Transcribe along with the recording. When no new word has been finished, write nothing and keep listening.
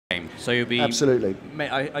So you'll be absolutely.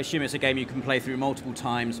 I assume it's a game you can play through multiple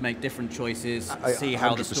times, make different choices, see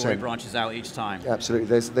how the story branches out each time.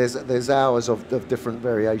 Absolutely. There's hours of different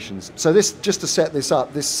variations. So this, just to set this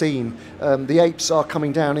up, this scene, the apes are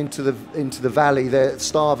coming down into the valley. They're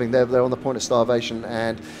starving. They're on the point of starvation,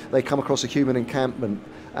 and they come across a human encampment,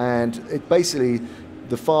 and it basically,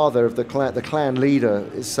 the father of the clan leader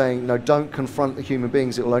is saying, no, don't confront the human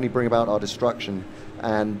beings. It will only bring about our destruction.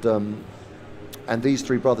 And these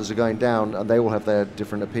three brothers are going down, and they all have their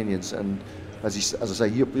different opinions. And as I say,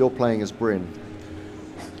 you're playing as Bryn.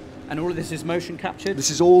 And all of this is motion captured? This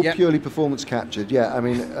is all purely performance captured, yeah. I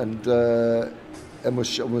mean, and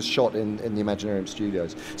was shot in the Imaginarium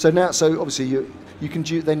Studios. So obviously you can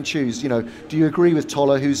then choose. You know, do you agree with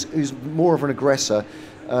Toller, who's more of an aggressor?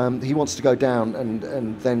 He wants to go down,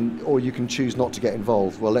 and then, or you can choose not to get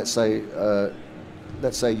involved. Well, let's say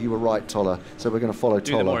you were right, Toller, so we're going to follow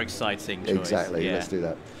Toller. Do the more exciting choice. Exactly, let's do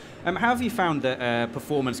that. How have you found that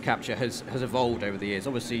performance capture has evolved over the years?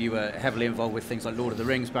 Obviously, you were heavily involved with things like Lord of the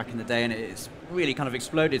Rings back in the day, and it's really kind of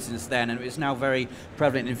exploded since then, and it's now very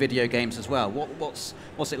prevalent in video games as well. What's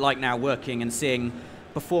it like now working and seeing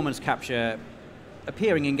performance capture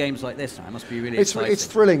appearing in games like this now? It must be really exciting. It's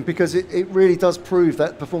thrilling, because it really does prove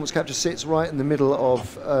that performance capture sits right in the middle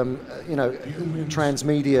of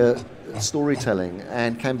transmedia storytelling,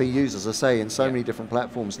 and can be used, as I say, in so many different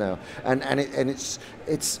platforms now. And it's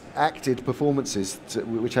acted performances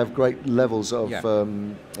which have great levels of.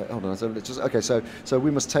 Hold on, so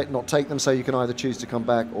we must not take them. So you can either choose to come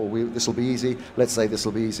back, or this will be easy. Let's say this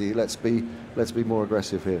will be easy. Let's be more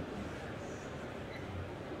aggressive here.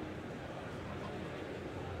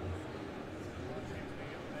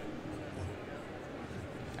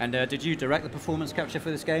 And did you direct the performance capture for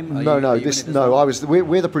this game? No.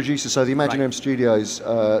 We're the producers. So the Imaginarium Studios,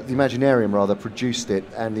 the Imaginarium rather, produced it,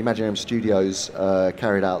 and the Imaginarium Studios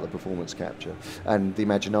carried out the performance capture, and the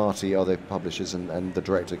Imaginati are the publishers, and the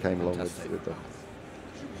director came along with them.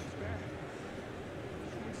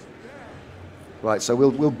 Right. So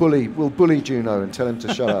we'll bully Juno and tell him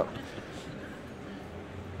to shut up,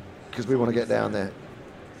 because we want to get down there.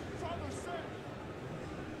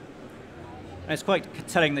 And it's quite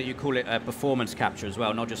telling that you call it performance capture as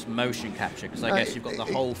well, not just motion capture, because I guess you've got the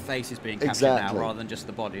whole faces being captured now, rather than just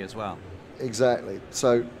the body as well. Exactly.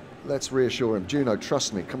 So let's reassure him. Juno,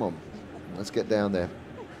 trust me. Come on. Let's get down there.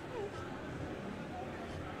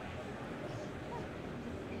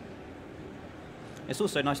 It's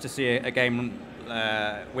also nice to see a game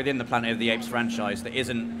within the Planet of the Apes franchise that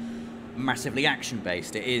isn't massively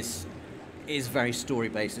action-based. It is very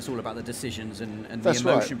story-based. It's all about the decisions and the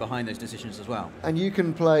emotion behind those decisions as well. And you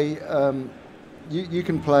can play, you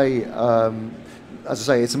can play, as I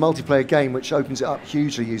say, it's a multiplayer game which opens it up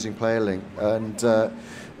hugely using player link. And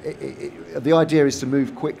the idea is to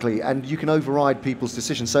move quickly, and you can override people's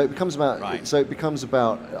decisions. So it becomes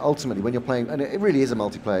about, ultimately when you're playing, and it really is a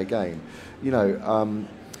multiplayer game. You know.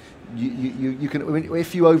 You can, I mean,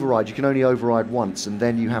 if you override, you can only override once, and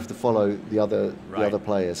then you have to follow the other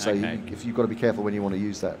players. So if you've got to be careful when you want to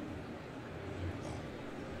use that.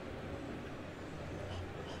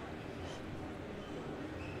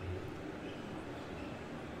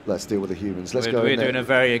 Let's deal with the humans. We're doing a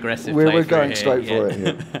very aggressive. We're going straight for it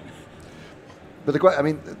here. But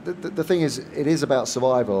the thing is, it is about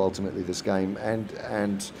survival ultimately. This game,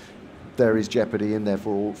 and there is jeopardy in there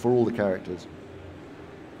for all the characters.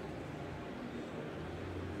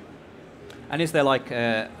 And is there like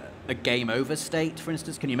a game over state, for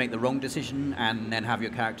instance? Can you make the wrong decision and then have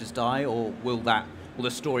your characters die, or will the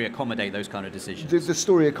story accommodate those kind of decisions? The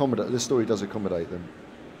story does accommodate them.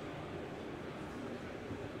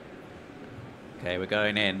 Okay, we're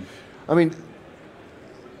going in. I mean,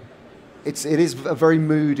 it is a very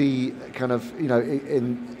moody kind of,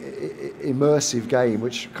 immersive game,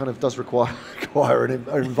 which kind of does require an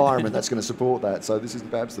environment that's going to support that. So this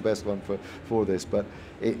isn't perhaps the best one for this, but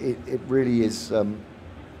it really is.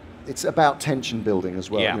 It's about tension building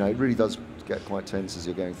as well. Yeah. It really does get quite tense as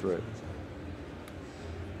you're going through it.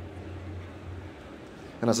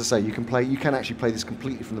 And as I say, you can actually play this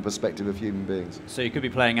completely from the perspective of human beings. So you could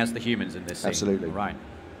be playing as the humans in this scene. Absolutely. Right.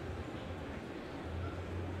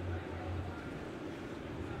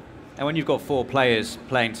 And when you've got 4 players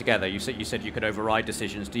playing together, you said you could override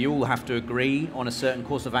decisions. Do you all have to agree on a certain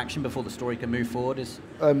course of action before the story can move forward?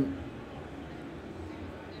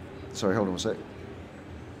 Sorry, hold on a sec.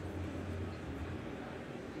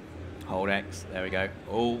 Hold X. There we go.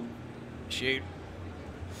 Oh, shoot.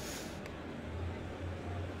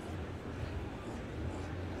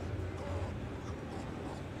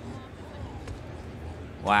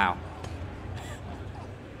 Wow.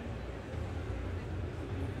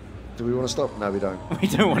 Do we want to stop? No, we don't. We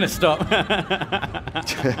don't want to stop.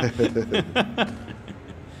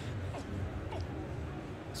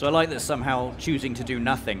 So I like that somehow choosing to do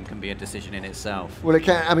nothing can be a decision in itself. Well, it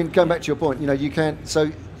can. I mean, going back to your point, you know, you can. So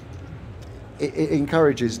it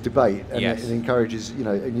encourages debate, and Yes. it encourages, you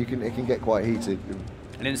know, and it can get quite heated.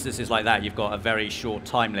 In instances like that, you've got a very short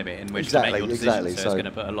time limit in which to Exactly, make your decision, exactly. so So it's going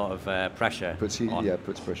to put a lot of pressure on. Yeah,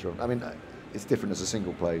 puts pressure on. I mean, it's different as a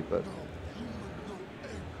single play, but.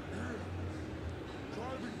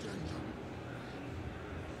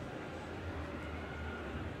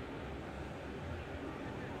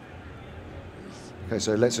 Okay,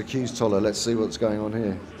 so let's accuse Toller. Let's see what's going on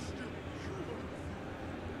here.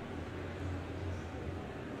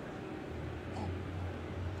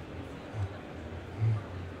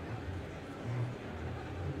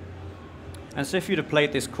 And so if you'd have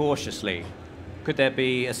played this cautiously, could there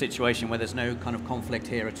be a situation where there's no kind of conflict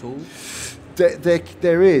here at all?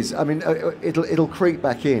 There is. I mean, it'll creep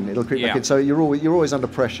back in. It'll creep back Yeah. in. So you're always under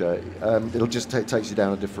pressure. It'll just takes you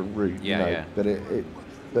down a different route. Yeah, you know? yeah.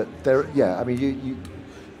 But there, yeah. I mean,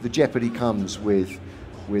 the jeopardy comes with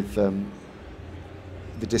the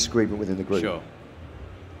disagreement within the group. Sure.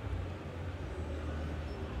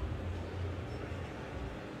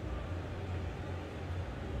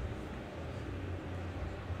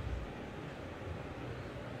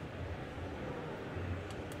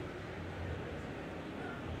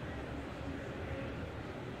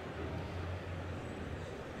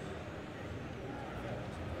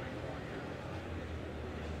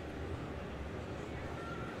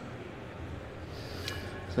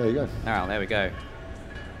 So there you go. Oh, there we go.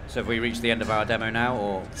 So have we reached the end of our demo now,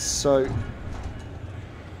 or? So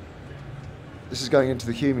this is going into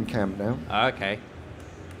the human camp now. Oh, okay.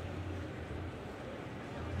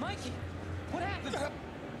 Mikey, what happened?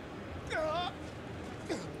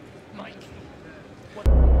 Mike.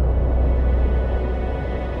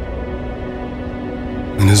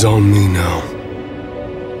 It is on me now.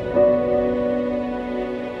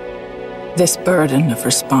 This burden of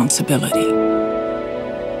responsibility.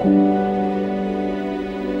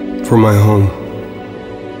 For my home.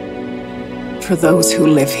 For those who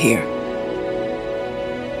live here.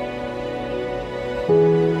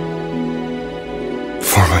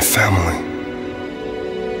 For my family.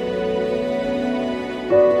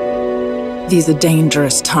 These are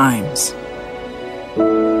dangerous times.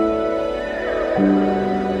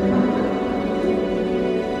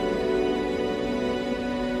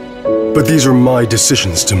 But these are my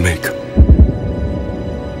decisions to make.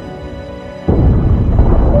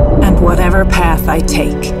 And whatever path I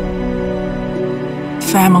take,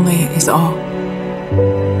 family is all.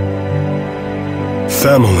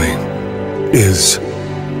 Family is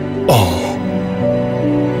all.